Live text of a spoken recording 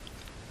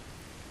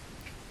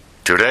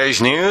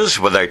Today's news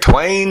with a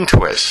Twain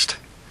twist.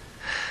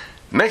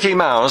 Mickey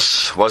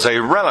Mouse was a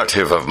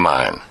relative of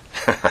mine,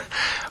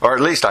 or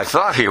at least I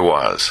thought he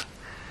was.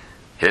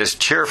 His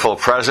cheerful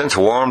presence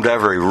warmed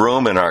every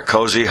room in our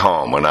cozy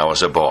home when I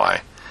was a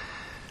boy.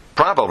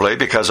 Probably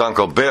because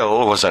Uncle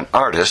Bill was an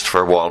artist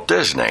for Walt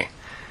Disney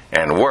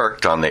and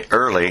worked on the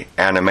early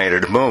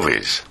animated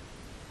movies.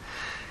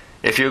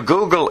 If you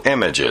Google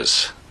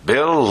images,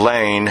 Bill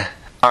Lane,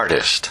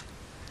 artist,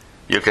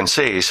 you can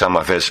see some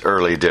of his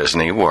early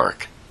Disney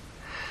work.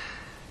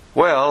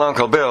 Well,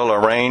 Uncle Bill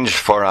arranged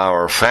for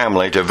our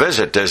family to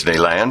visit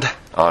Disneyland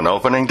on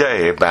opening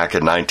day back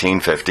in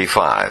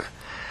 1955,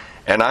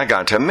 and I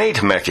got to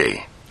meet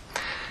Mickey.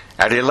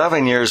 At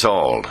 11 years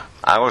old,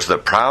 I was the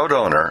proud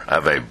owner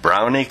of a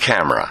Brownie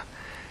camera,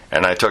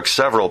 and I took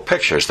several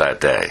pictures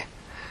that day,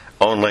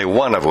 only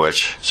one of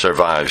which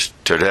survives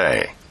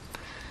today.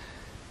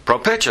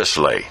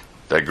 Propitiously,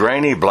 the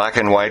grainy black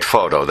and white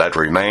photo that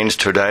remains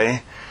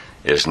today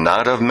is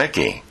not of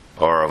Mickey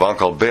or of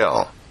Uncle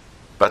Bill,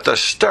 but the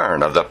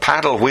stern of the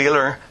paddle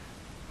wheeler,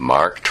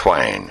 Mark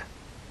Twain.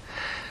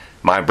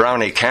 My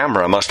Brownie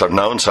camera must have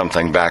known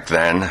something back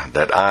then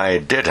that I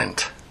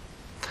didn't.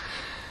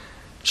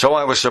 So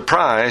I was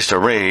surprised to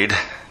read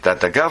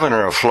that the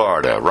governor of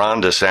Florida,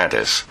 Ron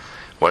DeSantis,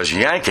 was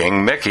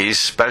yanking Mickey's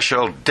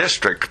special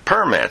district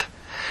permit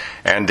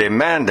and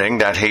demanding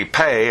that he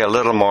pay a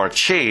little more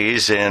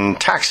cheese in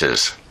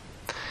taxes.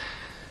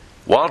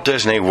 Walt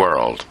Disney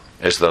World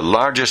is the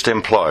largest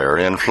employer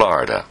in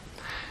Florida,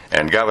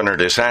 and Governor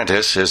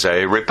DeSantis is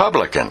a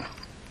Republican.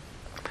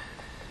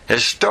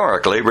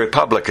 Historically,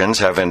 Republicans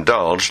have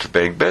indulged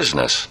big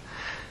business,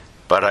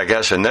 but I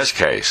guess in this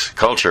case,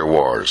 culture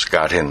wars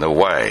got in the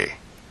way.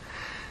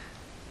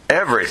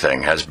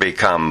 Everything has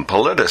become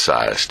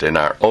politicized in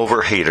our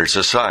overheated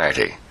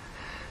society.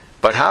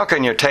 But how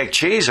can you take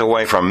cheese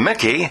away from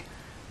Mickey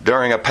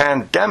during a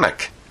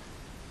pandemic?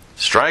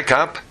 Strike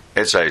up,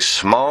 it's a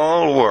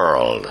small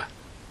world.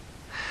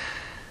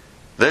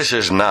 This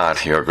is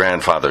not your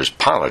grandfather's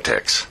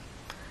politics.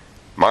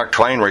 Mark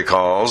Twain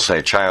recalls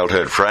a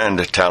childhood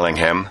friend telling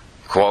him,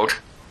 quote,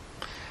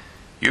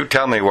 "You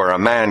tell me where a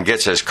man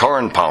gets his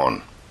corn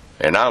pone,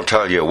 and I'll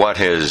tell you what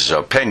his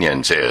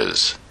opinions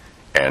is."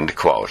 End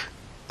quote.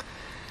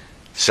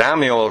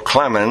 Samuel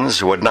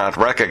Clemens would not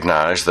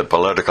recognize the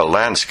political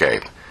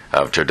landscape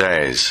of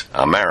today's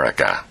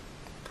America.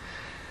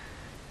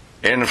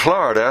 In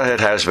Florida, it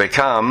has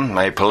become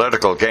a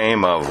political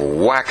game of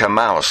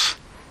whack-a-mouse,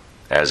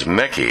 as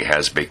Mickey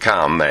has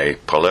become a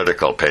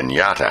political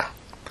piñata.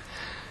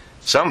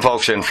 Some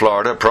folks in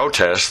Florida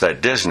protest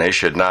that Disney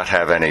should not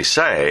have any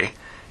say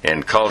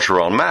in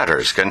cultural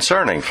matters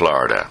concerning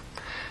Florida,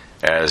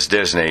 as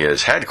Disney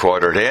is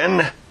headquartered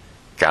in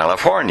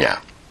California.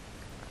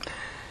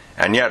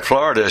 And yet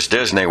Florida's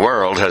Disney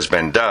World has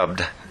been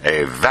dubbed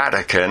a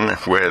Vatican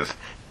with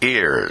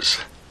ears.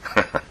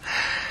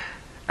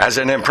 As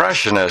an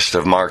impressionist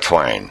of Mark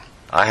Twain,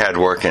 I had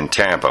work in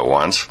Tampa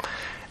once,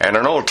 and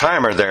an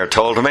old-timer there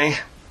told me,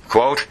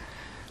 quote,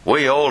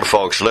 "We old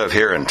folks live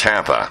here in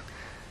Tampa,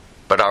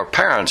 but our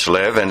parents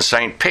live in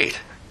St. Pete."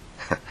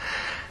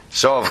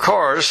 So, of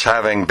course,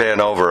 having been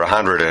over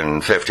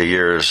 150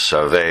 years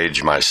of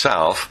age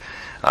myself,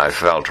 I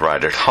felt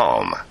right at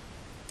home.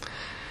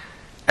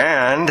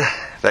 And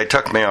they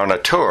took me on a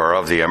tour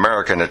of the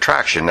American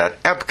attraction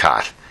at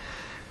Epcot,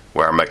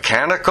 where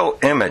mechanical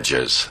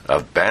images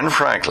of Ben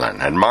Franklin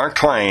and Mark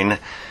Twain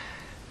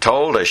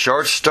told a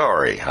short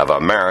story of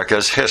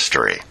America's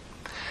history.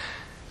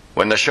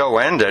 When the show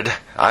ended,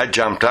 I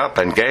jumped up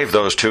and gave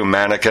those two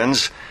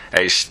mannequins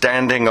a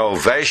standing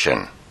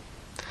ovation.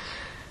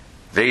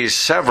 These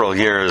several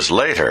years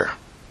later,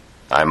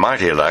 I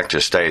might elect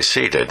to stay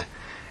seated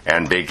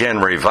and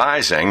begin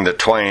revising the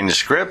Twain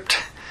script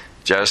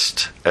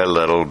just a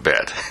little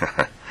bit.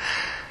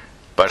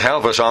 But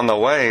help us on the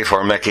way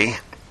for Mickey.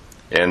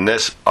 In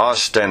this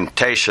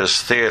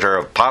ostentatious theater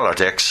of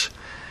politics,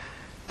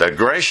 the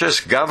gracious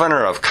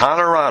governor of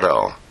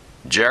Colorado,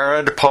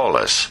 Jared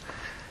Polis,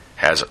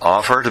 has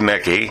offered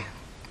Mickey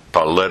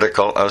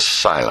political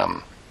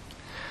asylum.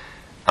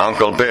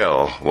 Uncle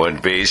Bill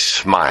would be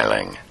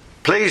smiling.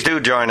 Please do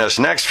join us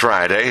next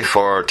Friday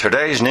for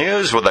Today's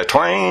News with a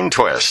Twain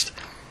twist.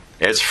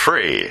 It's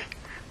free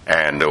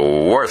and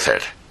worth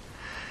it.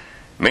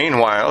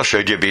 Meanwhile,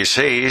 should you be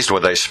seized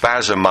with a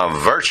spasm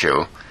of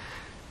virtue,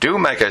 do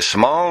make a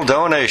small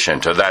donation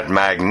to that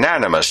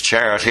magnanimous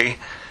charity,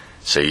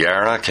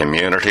 Sierra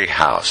Community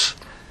House,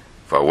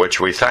 for which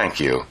we thank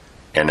you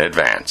in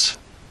advance.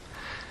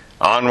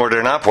 Onward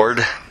and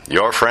upward,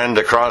 your friend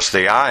across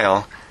the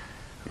aisle,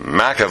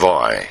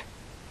 McAvoy.